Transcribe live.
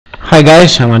Hi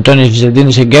guys, I'm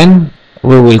Vizentinis again.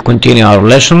 We will continue our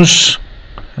lessons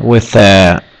with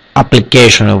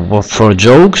application for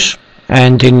jokes,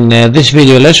 and in this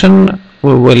video lesson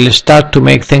we will start to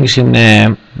make things in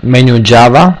menu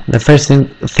Java. The first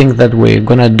thing that we're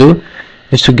gonna do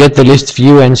is to get the list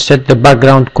view and set the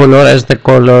background color as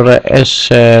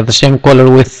the same color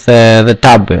with the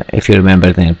tab, if you remember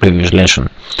in the previous lesson.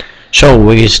 So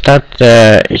we start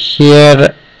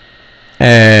here.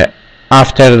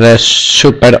 After the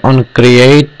super on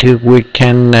create, we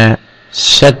can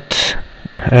get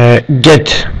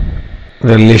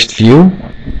the list view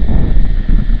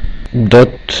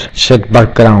dot set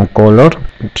background color.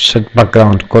 Set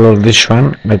background color, this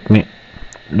one, let me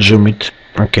zoom it.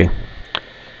 Okay,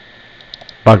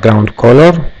 background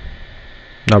color,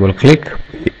 double click.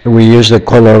 We use the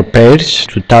color pairs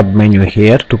to tab menu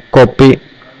here to copy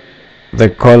the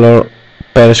color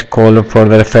pairs color for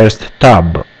the first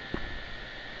tab,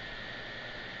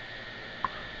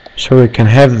 so we can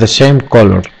have the same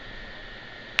color.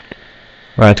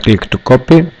 Right click to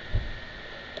copy,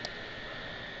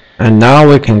 and now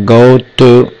we can go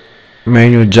to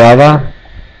menu Java,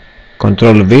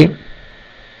 Control V,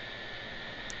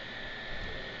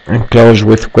 and close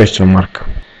with question mark.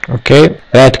 Okay,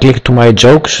 right click to my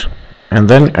jokes and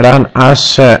then run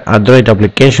as Android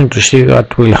application to see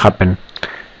what will happen.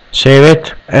 Save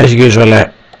it. As usual,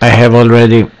 I have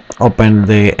already opened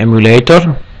the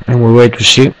emulator, and we wait to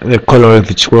see the color if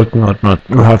it's working or not.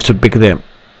 You have to pick the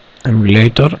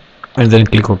emulator and then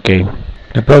click OK.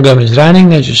 The program is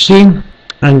running, as you see,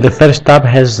 and the first tab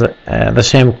has the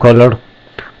same color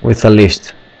with a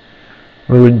list.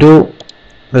 We will do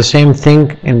the same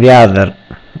thing in the other.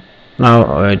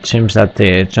 Now it seems that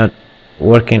it's not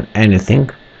working anything,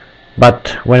 but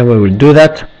when we will do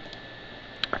that,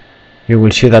 you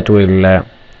will see that we'll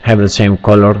have the same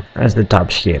color as the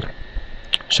tabs here.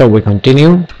 So we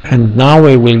continue, and now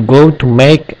we will go to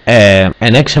make an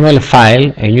XML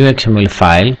file, a new XML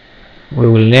file. We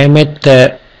will name it,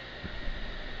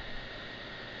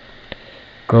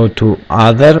 go to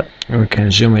other, we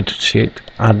can zoom it to see it,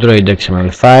 Android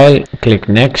XML file, click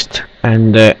next,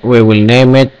 and we will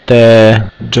name it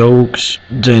jokes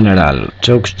general.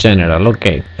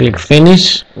 Okay, click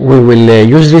finish. We will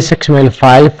use this XML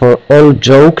file for all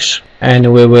jokes,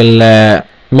 and we will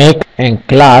make a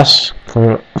class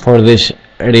for this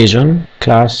reason,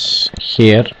 class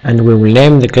here, and we will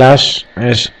name the class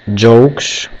as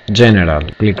jokes general.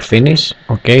 Click finish.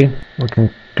 Okay, we can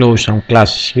close some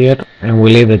classes here, and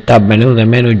we leave the tab menu, the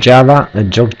menu Java, the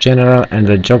jokes general, and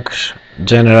the jokes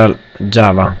general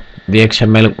Java. The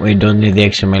XML, we don't need the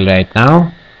XML right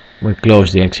now. We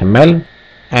close the XML,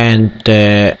 and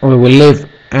we will leave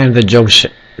and the jokes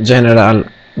general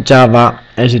Java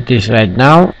as it is right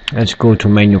now. Let's go to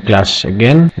menu class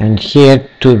again, and here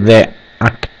to the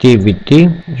activity,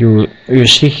 you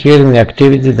see here in the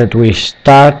activity that we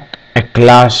start a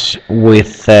class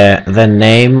with the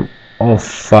name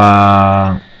of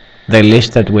the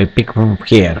list that we pick from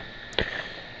here.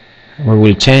 We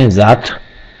will change that.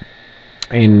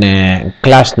 In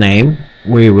class name,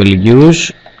 we will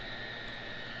use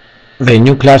the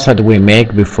new class that we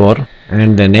make before,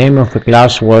 and the name of the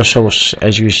class was,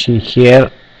 as you see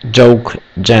here, joke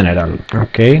general.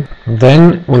 Okay,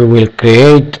 then we will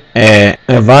create a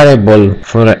variable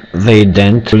for the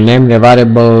ident. We'll name the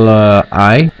variable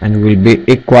I, and will be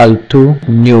equal to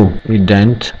new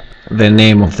ident, the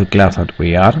name of the class that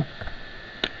we are,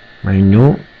 my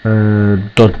new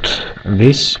dot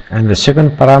this, and the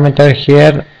second parameter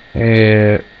here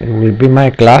it will be my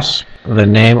class, the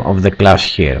name of the class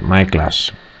here, my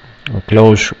class. We'll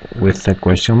close with a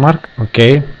question mark.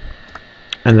 Okay,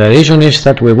 and the reason is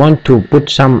that we want to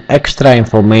put some extra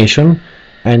information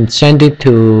and send it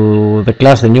to the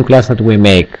class, the new class that we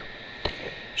make.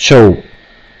 So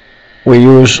we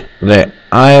use the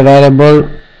I variable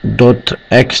dot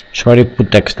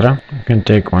putextra. You can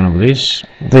take one of these.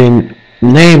 The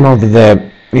name of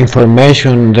the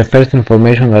information, the first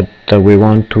information that we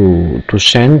want to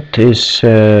send is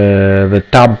the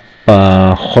tab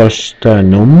host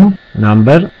num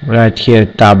number, right here,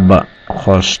 tab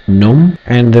host num,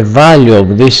 and the value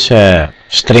of this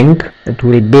string, it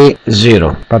will be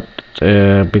 0, but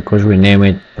because we name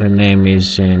it, the name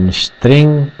is in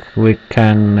string, we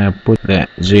can put the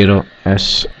 0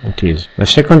 as it is. The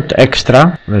second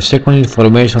extra, the second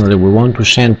information that we want to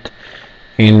send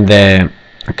in the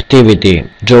activity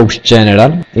jokes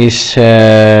general is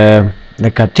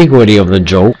the category of the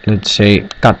joke, let's say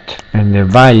cut, and the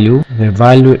value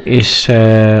is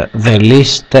the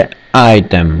list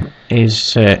item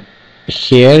is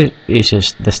here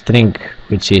is the string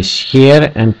which is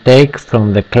here, and take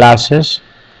from the classes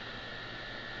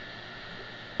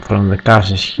from the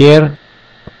classes here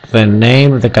the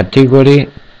name, the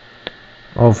category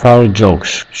of our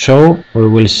jokes. So we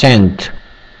will send,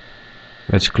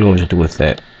 let's close it with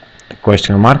the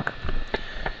question mark.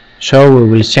 So we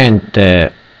will send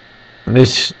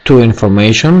these two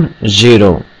information,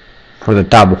 0 for the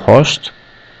tab host,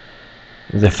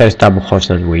 the first tab host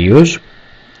that we use.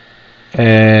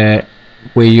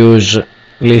 We use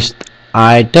list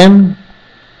item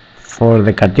for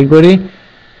the category,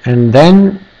 and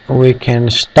then we can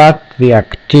start the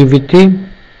activity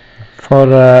for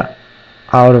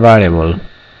our variable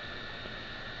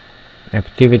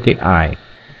activity I.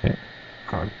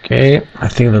 Okay, I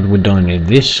think that we don't need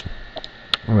this,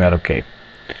 we are okay.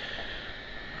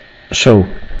 So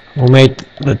we made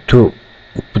the two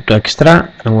putextra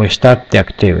and we start the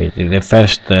activity. The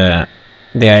first the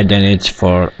identity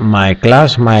for my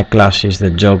class. My class is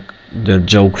the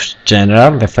jokes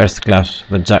general, the first class,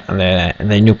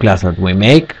 the new class that we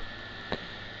make.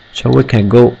 So we can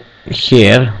go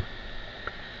here,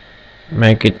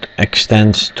 make it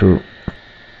extends to,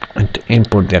 and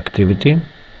import the activity.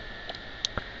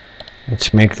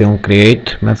 Let's make the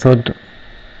onCreate method.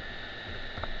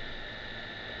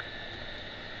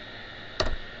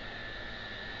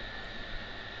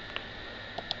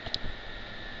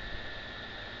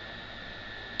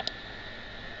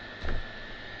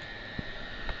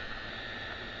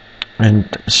 And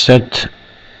set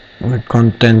the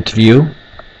content view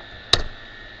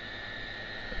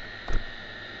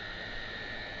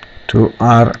to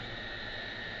r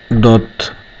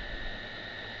dot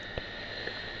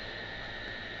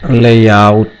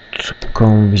layout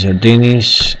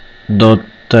Vizentinis dot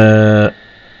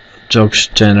jokes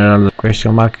general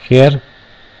question mark here.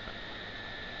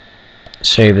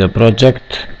 Save the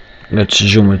project. Let's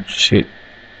zoom it to see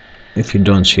if you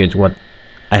don't see it what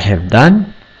I have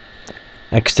done.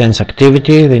 Extends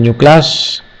activity, the new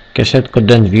class, set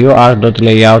content view r dot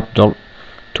layout to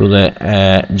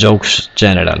the jokes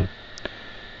general.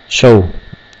 So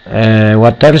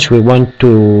what else? We want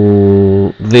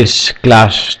to this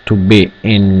class to be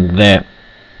in the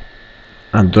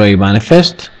Android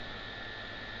manifest,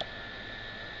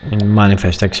 in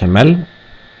manifest XML.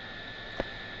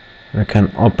 We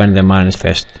can open the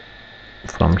manifest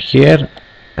from here,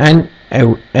 and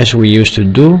as we used to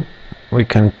do, we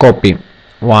can copy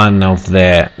one of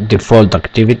the default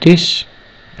activities.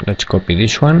 Let's copy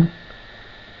this one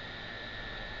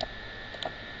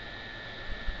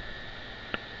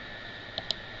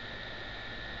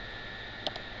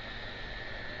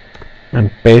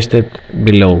and paste it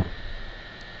below.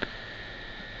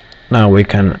 Now we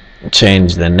can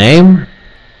change the name,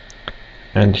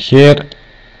 and here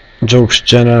jokes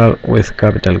general with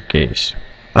capital keys.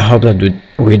 I hope that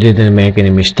we didn't make any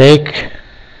mistake.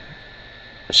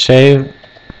 Save.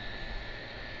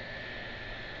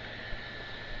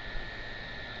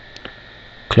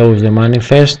 Close the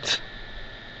manifest,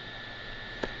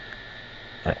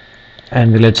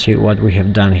 and let's see what we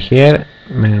have done here.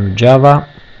 Menu Java,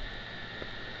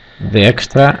 the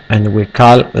extra, and we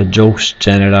call the jokes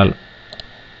general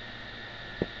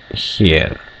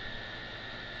here.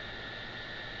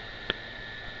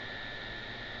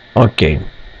 Okay,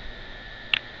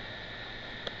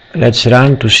 let's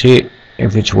run to see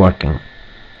if it's working.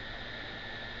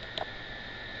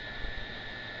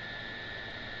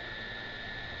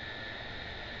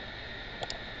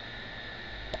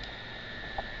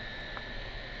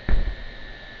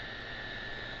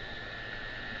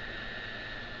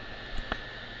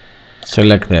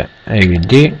 Select the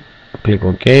AVD, click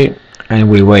OK, and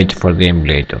we wait for the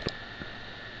emulator.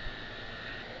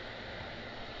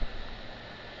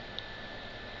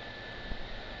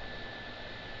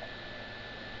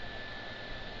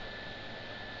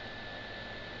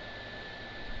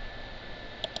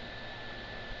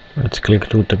 Let's click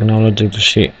to technology to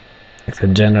see if the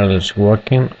general is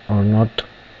working or not.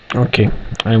 Okay,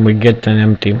 and we get an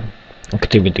empty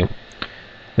activity.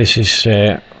 This is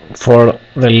for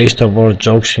the list of all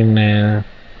jokes in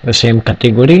the same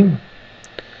category,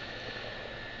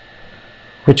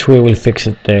 which we will fix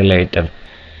it later.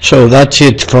 So that's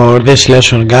it for this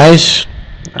lesson, guys.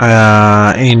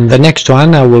 In the next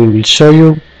one I will show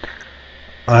you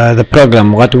the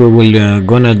program, what we will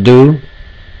gonna do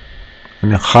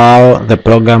and how the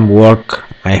program work.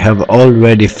 I have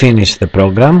already finished the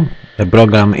program. The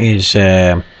program is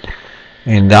in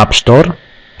the App Store,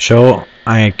 so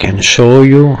I can show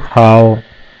you how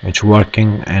it's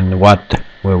working and what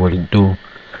we will do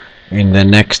in the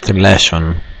next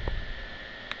lesson.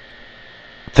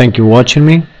 Thank you for watching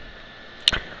me.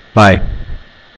 Bye.